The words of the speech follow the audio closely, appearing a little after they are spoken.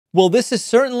Well, this is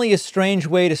certainly a strange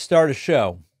way to start a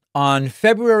show. On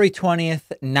February 20th,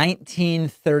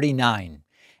 1939,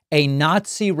 a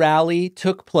Nazi rally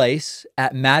took place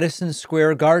at Madison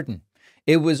Square Garden.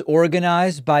 It was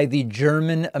organized by the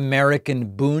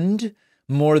German-American Bund.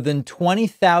 More than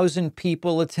 20,000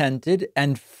 people attended,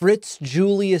 and Fritz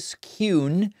Julius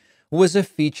Kuhn was a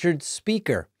featured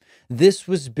speaker. This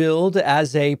was billed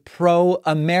as a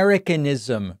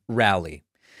pro-Americanism rally.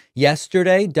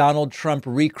 Yesterday, Donald Trump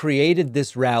recreated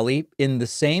this rally in the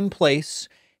same place.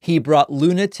 He brought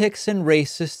lunatics and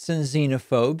racists and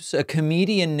xenophobes. A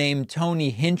comedian named Tony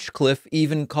Hinchcliffe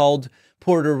even called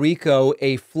Puerto Rico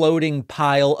a floating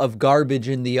pile of garbage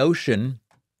in the ocean.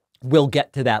 We'll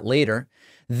get to that later.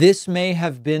 This may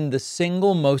have been the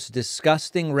single most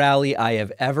disgusting rally I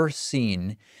have ever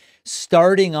seen,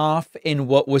 starting off in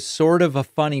what was sort of a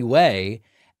funny way,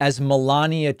 as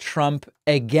Melania Trump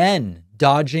again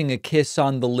dodging a kiss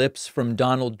on the lips from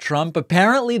Donald Trump.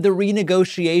 Apparently, the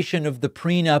renegotiation of the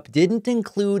prenup didn't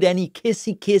include any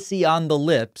kissy-kissy on the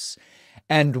lips.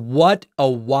 And what a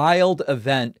wild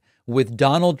event, with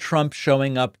Donald Trump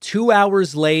showing up 2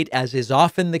 hours late, as is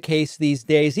often the case these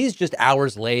days. He's just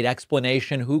hours late,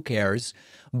 explanation, who cares?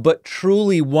 But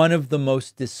truly one of the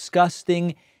most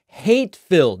disgusting,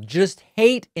 hate-filled, just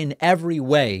hate in every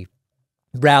way,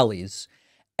 rallies,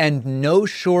 and no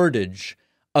shortage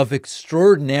of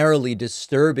extraordinarily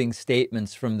disturbing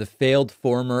statements from the failed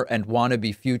former and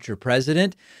wannabe future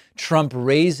president. Trump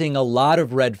raising a lot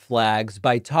of red flags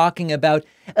by talking about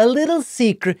a little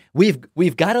secret.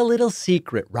 We've got a little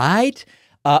secret, right?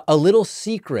 A little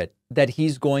secret that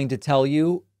he's going to tell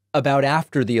you about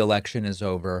after the election is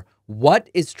over. What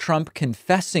is Trump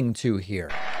confessing to here?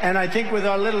 And I think with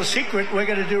our little secret, we're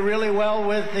going to do really well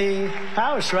with the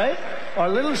House, right? Our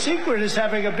little secret is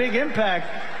having a big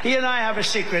impact. He and I have a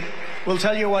secret. We'll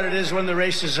tell you what it is when the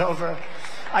race is over.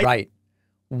 Right.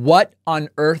 What on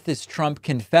earth is Trump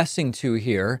confessing to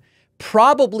here?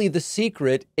 Probably the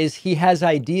secret is he has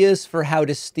ideas for how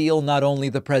to steal not only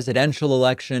the presidential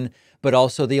election, but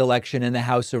also the election in the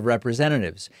House of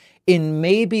Representatives. In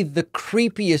maybe the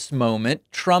creepiest moment,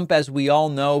 Trump, as we all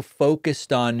know,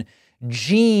 focused on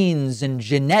genes and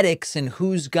genetics and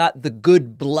who's got the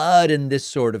good blood and this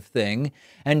sort of thing.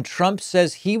 And Trump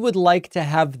says he would like to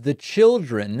have the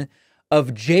children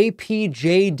of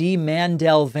JPJD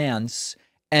Mandel Vance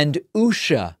and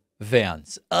Usha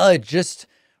Vance. It just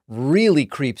really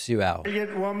creeps you out.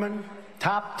 Brilliant woman,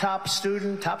 top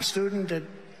student at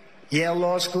Yale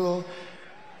Law School.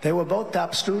 They were both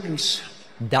top students.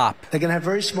 DOP. They're going to have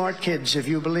very smart kids. If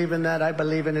you believe in that, I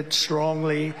believe in it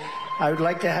strongly. I would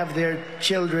like to have their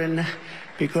children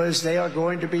because they are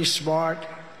going to be smart.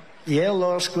 Yale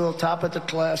Law School, top of the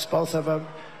class, both of them.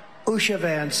 Usha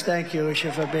Vance, thank you,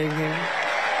 Usha, for being here.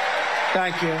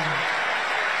 Thank you.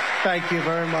 Thank you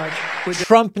very much.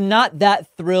 Trump not that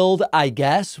thrilled, I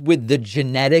guess, with the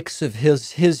genetics of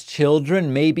his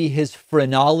children. Maybe his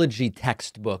phrenology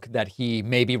textbook that he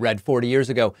maybe read 40 years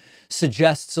ago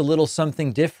suggests a little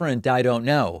something different. I don't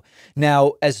know.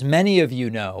 Now, as many of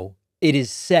you know, it is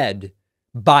said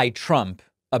by Trump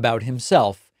about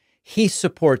himself, he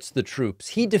supports the troops.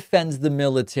 He defends the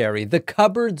military. The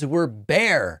cupboards were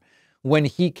bare when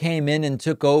he came in and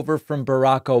took over from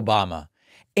Barack Obama.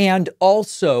 And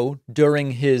also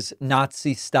during his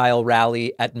Nazi-style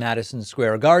rally at Madison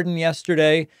Square Garden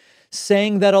yesterday,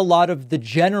 saying that a lot of the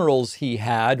generals he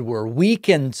had were weak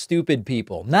and stupid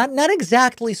people. Not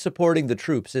exactly supporting the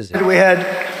troops, is it? We had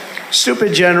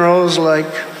stupid generals like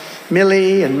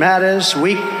Milley and Mattis,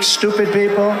 weak, stupid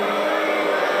people.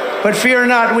 But fear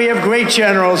not, we have great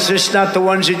generals, just not the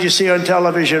ones that you see on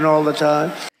television all the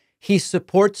time. He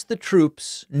supports the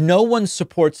troops. No one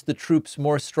supports the troops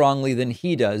more strongly than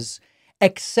he does,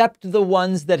 except the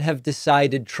ones that have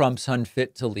decided Trump's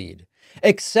unfit to lead,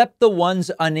 except the ones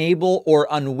unable or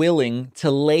unwilling to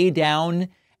lay down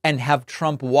and have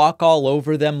Trump walk all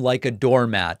over them like a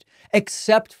doormat,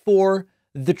 except for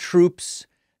the troops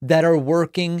that are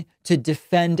working to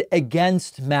defend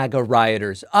against MAGA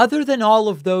rioters. Other than all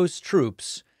of those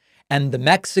troops, and the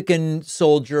Mexican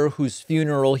soldier whose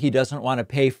funeral he doesn't want to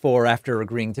pay for after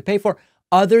agreeing to pay for,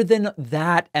 other than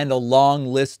that and a long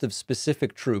list of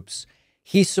specific troops,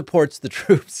 he supports the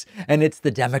troops, and it's the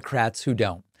Democrats who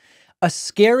don't. A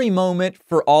scary moment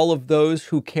for all of those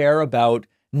who care about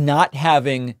not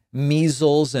having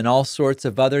measles and all sorts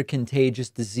of other contagious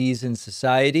disease in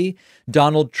society.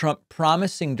 Donald Trump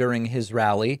promising during his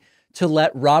rally to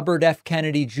let Robert F.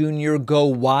 Kennedy Jr. go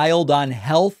wild on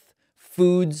health,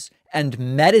 foods, and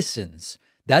medicines.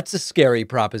 That's a scary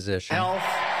proposition. Health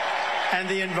and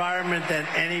the environment than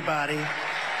anybody.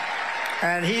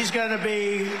 And he's going to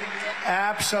be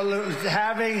Absolutely.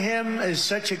 Having him is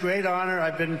such a great honor.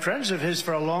 I've been friends of his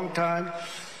for a long time.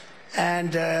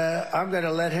 And I'm going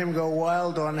to let him go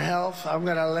wild on health. I'm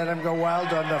going to let him go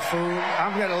wild on the food.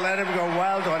 I'm going to let him go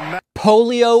wild on...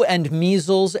 Polio and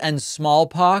measles and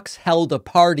smallpox held a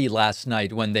party last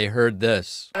night when they heard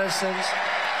this. Medicines.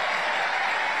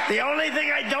 The only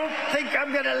thing I don't think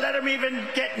I'm going to let him even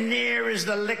get near is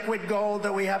the liquid gold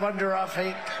that we have under our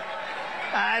feet.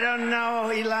 I don't know,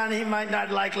 Elon, he might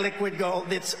not like liquid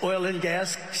gold. It's oil and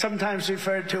gas, sometimes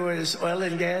referred to as oil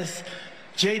and gas.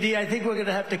 JD, I think we're going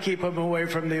to have to keep him away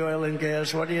from the oil and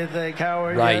gas. What do you think,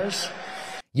 Howard? Right. Yes?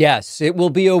 Yes, it will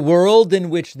be a world in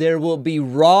which there will be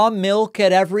raw milk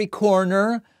at every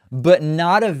corner, but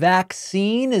not a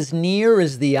vaccine as near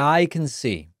as the eye can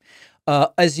see.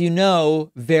 As you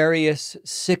know, various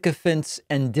sycophants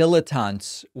and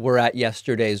dilettantes were at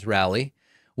yesterday's rally.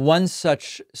 One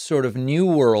such sort of new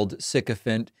world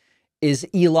sycophant is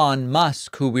Elon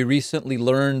Musk, who we recently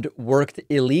learned worked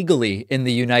illegally in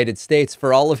the United States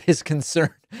for all of his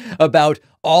concern about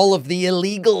all of the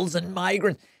illegals and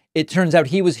migrants. It turns out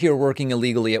he was here working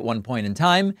illegally at one point in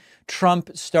time. Trump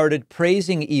started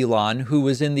praising Elon, who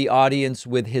was in the audience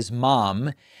with his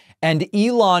mom. And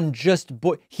Elon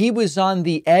he was on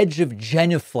the edge of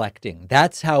genuflecting.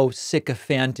 That's how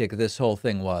sycophantic this whole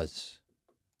thing was.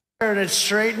 And it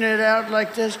straightened it out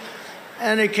like this,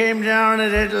 and it came down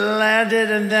and it landed,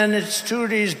 and then its two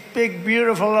of these big,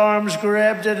 beautiful arms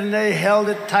grabbed it and they held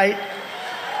it tight.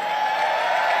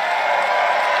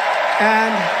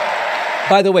 And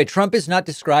by the way, Trump is not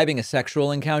describing a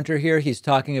sexual encounter here. He's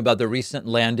talking about the recent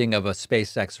landing of a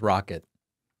SpaceX rocket.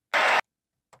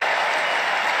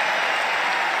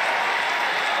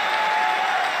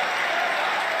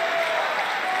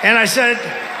 And I said,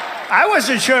 I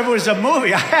wasn't sure if it was a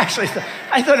movie.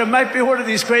 I thought it might be one of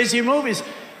these crazy movies.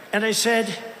 And I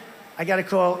said, I got to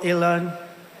call Elon.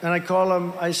 And I call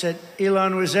him. I said,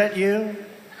 Elon, was that you?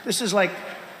 This is like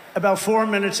about 4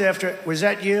 minutes after. Was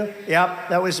that you? Yep,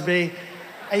 that was me.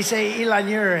 I say, Elon,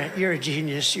 you're a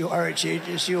genius. You are a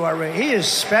genius. You are right. He is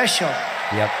special.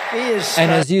 Yep. He is special.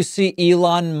 And as you see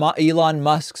Elon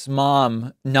Musk's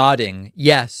mom nodding,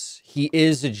 yes, he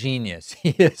is a genius.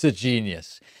 He is a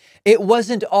genius. It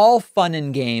wasn't all fun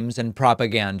and games and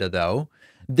propaganda, though.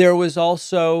 There was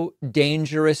also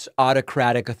dangerous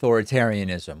autocratic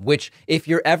authoritarianism, which, if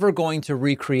you're ever going to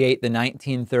recreate the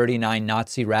 1939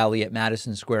 Nazi rally at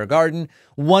Madison Square Garden,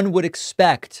 one would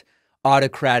expect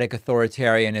autocratic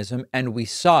authoritarianism, and we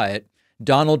saw it.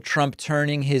 Donald Trump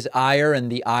turning his ire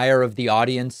and the ire of the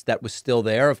audience that was still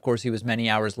there, of course, he was many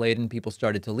hours late and people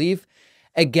started to leave,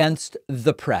 against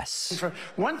the press.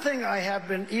 One thing I have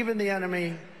been, even the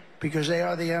enemy, because they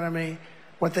are the enemy,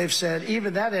 what they've said,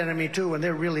 even that enemy too, and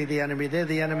they're really the enemy. They're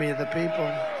the enemy of the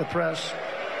people, the press.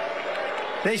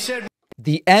 They said...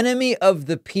 The enemy of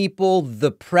the people, the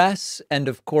press, and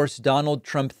of course, Donald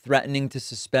Trump threatening to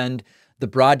suspend the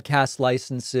broadcast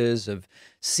licenses of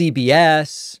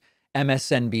CBS,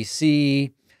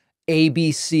 MSNBC,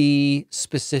 ABC,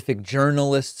 specific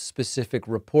journalists, specific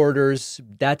reporters.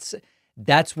 That's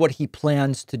what he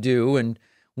plans to do, and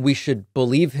we should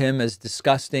believe him, as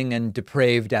disgusting and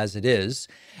depraved as it is.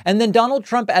 And then Donald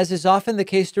Trump, as is often the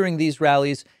case during these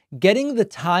rallies, getting the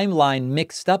timeline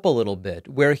mixed up a little bit,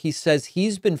 where he says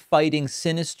he's been fighting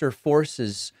sinister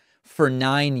forces for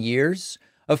 9 years.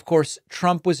 Of course,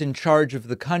 Trump was in charge of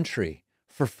the country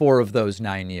for 4 of those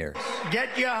 9 years.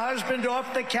 Get your husband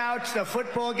off the couch. The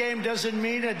football game doesn't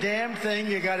mean a damn thing.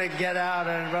 You got to get out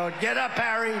and vote. Get up,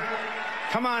 Harry.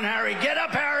 Come on, Harry. Get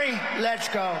up, Harry. Let's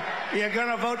go. You're going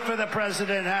to vote for the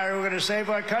president, Harry. We're going to save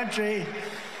our country.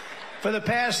 For the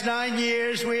past 9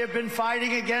 years, we have been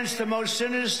fighting against the most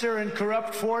sinister and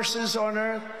corrupt forces on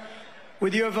earth.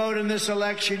 With your vote in this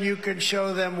election, you can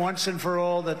show them once and for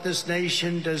all that this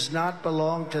nation does not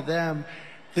belong to them.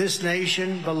 This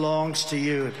nation belongs to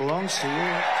you. It belongs to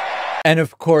you. And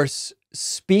of course,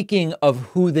 speaking of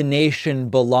who the nation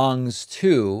belongs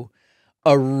to,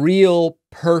 a real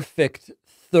perfect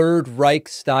Third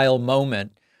Reich-style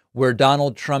moment where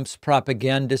Donald Trump's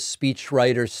propaganda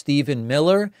speechwriter Stephen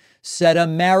Miller said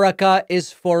America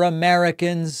is for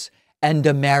Americans and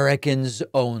Americans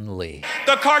only.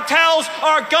 The cartels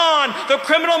are gone. The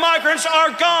criminal migrants are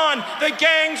gone. The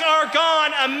gangs are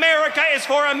gone. America is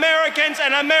for Americans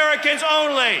and Americans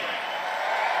only.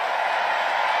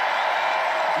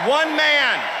 One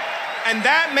man, and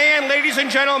that man, ladies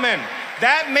and gentlemen,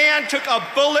 that man took a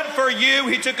bullet for you.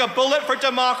 He took a bullet for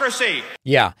democracy.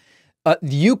 Yeah.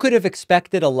 You could have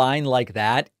expected a line like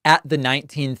that at the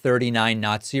 1939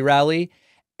 Nazi rally,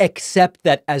 except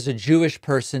that as a Jewish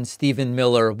person, Stephen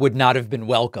Miller would not have been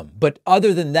welcome. But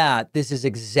other than that, this is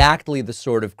exactly the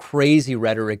sort of crazy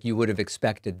rhetoric you would have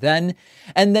expected then.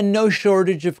 And then no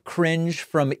shortage of cringe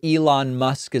from Elon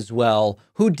Musk as well,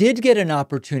 who did get an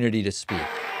opportunity to speak.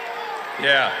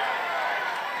 Yeah.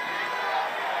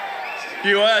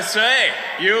 USA,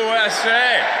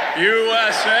 USA,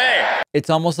 USA. It's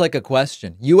almost like a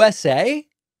question. USA?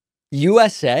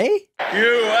 USA?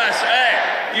 USA,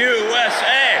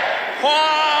 USA.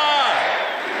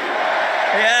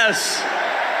 Yes.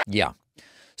 Yeah.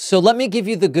 So let me give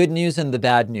you the good news and the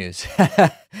bad news.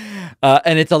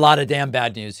 And it's a lot of damn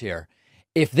bad news here.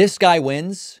 If this guy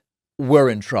wins, we're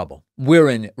in trouble. We're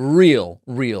in real,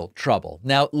 real trouble.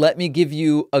 Now, let me give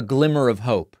you a glimmer of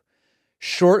hope.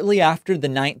 Shortly after the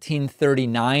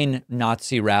 1939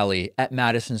 Nazi rally at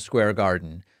Madison Square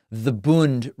Garden, the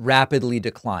Bund rapidly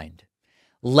declined.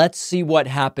 Let's see what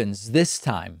happens this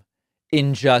time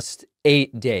in just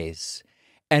 8 days.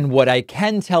 And what I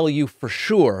can tell you for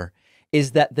sure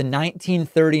is that the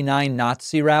 1939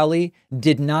 Nazi rally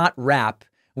did not wrap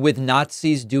with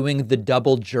Nazis doing the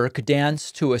double jerk dance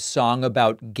to a song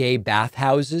about gay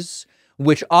bathhouses,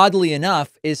 which oddly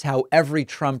enough is how every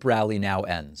Trump rally now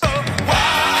ends.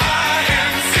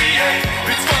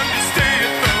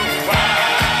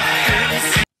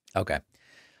 Okay.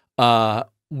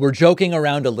 We're joking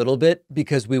around a little bit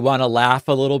because we want to laugh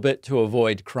a little bit to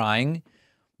avoid crying,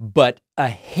 but a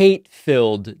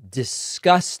hate-filled,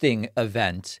 disgusting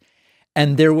event.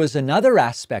 And there was another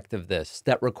aspect of this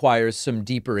that requires some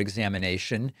deeper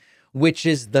examination, which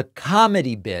is the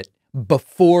comedy bit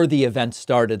before the event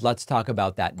started. Let's talk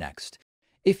about that next.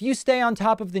 If you stay on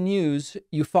top of the news,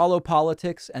 you follow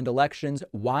politics and elections,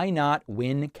 why not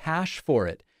win cash for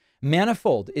it?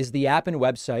 Manifold is the app and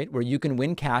website where you can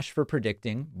win cash for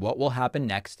predicting what will happen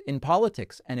next in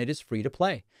politics, and it is free to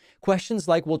play. Questions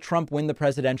like, will Trump win the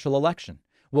presidential election?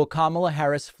 Will Kamala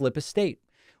Harris flip a state?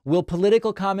 Will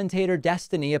political commentator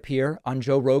Destiny appear on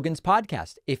Joe Rogan's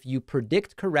podcast? If you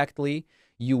predict correctly,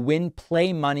 you win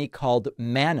play money called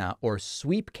Mana or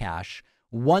Sweep Cash.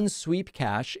 One Sweep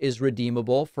Cash is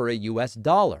redeemable for a US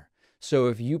dollar. So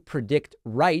if you predict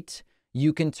right,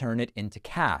 you can turn it into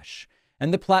cash.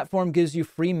 And the platform gives you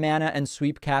free Mana and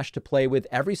Sweep Cash to play with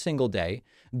every single day.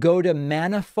 Go to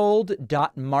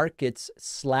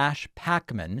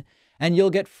manifold.markets/Pacman and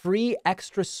you'll get free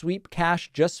extra Sweep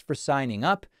Cash just for signing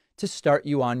up to start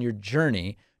you on your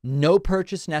journey. No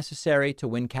purchase necessary to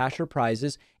win cash or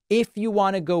prizes. If you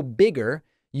want to go bigger,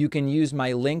 you can use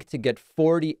my link to get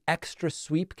 40 extra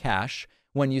Sweep Cash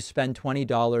when you spend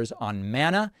 $20 on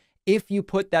Mana. If you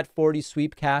put that 40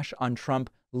 Sweep Cash on Trump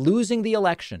losing the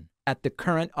election, at the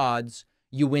current odds,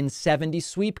 you win 70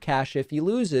 Sweep Cash if he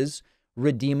loses,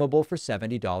 redeemable for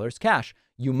 $70 cash.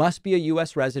 You must be a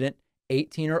U.S. resident,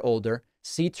 18 or older.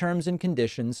 See terms and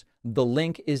conditions. The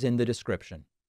link is in the description.